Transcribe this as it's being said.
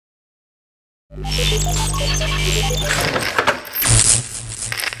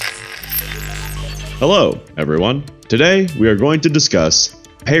Hello, everyone. Today, we are going to discuss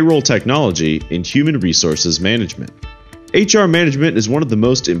payroll technology in human resources management. HR management is one of the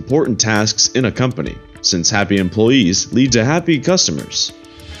most important tasks in a company, since happy employees lead to happy customers.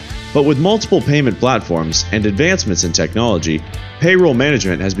 But with multiple payment platforms and advancements in technology, payroll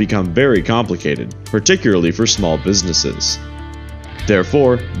management has become very complicated, particularly for small businesses.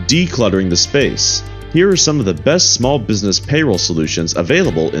 Therefore, decluttering the space. Here are some of the best small business payroll solutions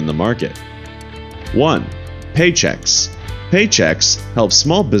available in the market. 1. Paychecks. Paychecks help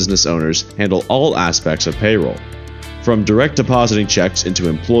small business owners handle all aspects of payroll, from direct depositing checks into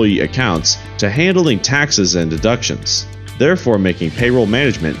employee accounts to handling taxes and deductions, therefore making payroll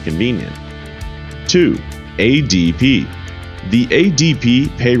management convenient. 2. ADP. The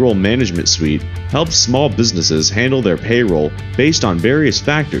ADP Payroll Management Suite helps small businesses handle their payroll based on various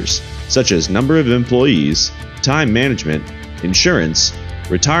factors such as number of employees, time management, insurance,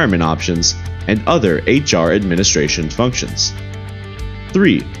 retirement options, and other HR administration functions.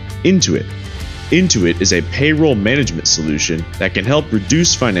 3. Intuit. Intuit is a payroll management solution that can help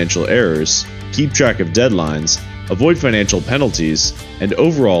reduce financial errors, keep track of deadlines, avoid financial penalties, and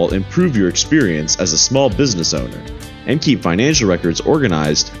overall improve your experience as a small business owner, and keep financial records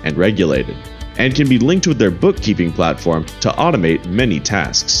organized and regulated, and can be linked with their bookkeeping platform to automate many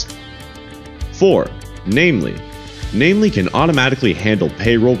tasks. 4. Namely. Namely can automatically handle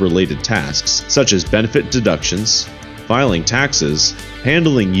payroll-related tasks such as benefit deductions, filing taxes,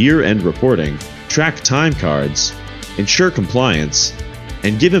 handling year-end reporting, track time cards, ensure compliance,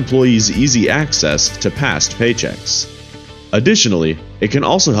 and give employees easy access to past paychecks. Additionally, it can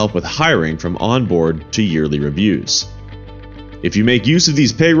also help with hiring from onboard to yearly reviews. If you make use of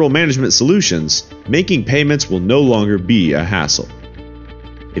these payroll management solutions, making payments will no longer be a hassle.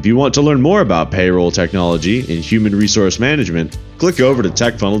 If you want to learn more about payroll technology in human resource management, click over to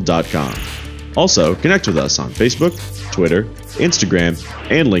techfunnel.com. Also, connect with us on Facebook, Twitter, Instagram,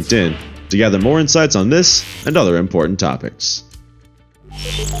 and LinkedIn to gather more insights on this and other important topics.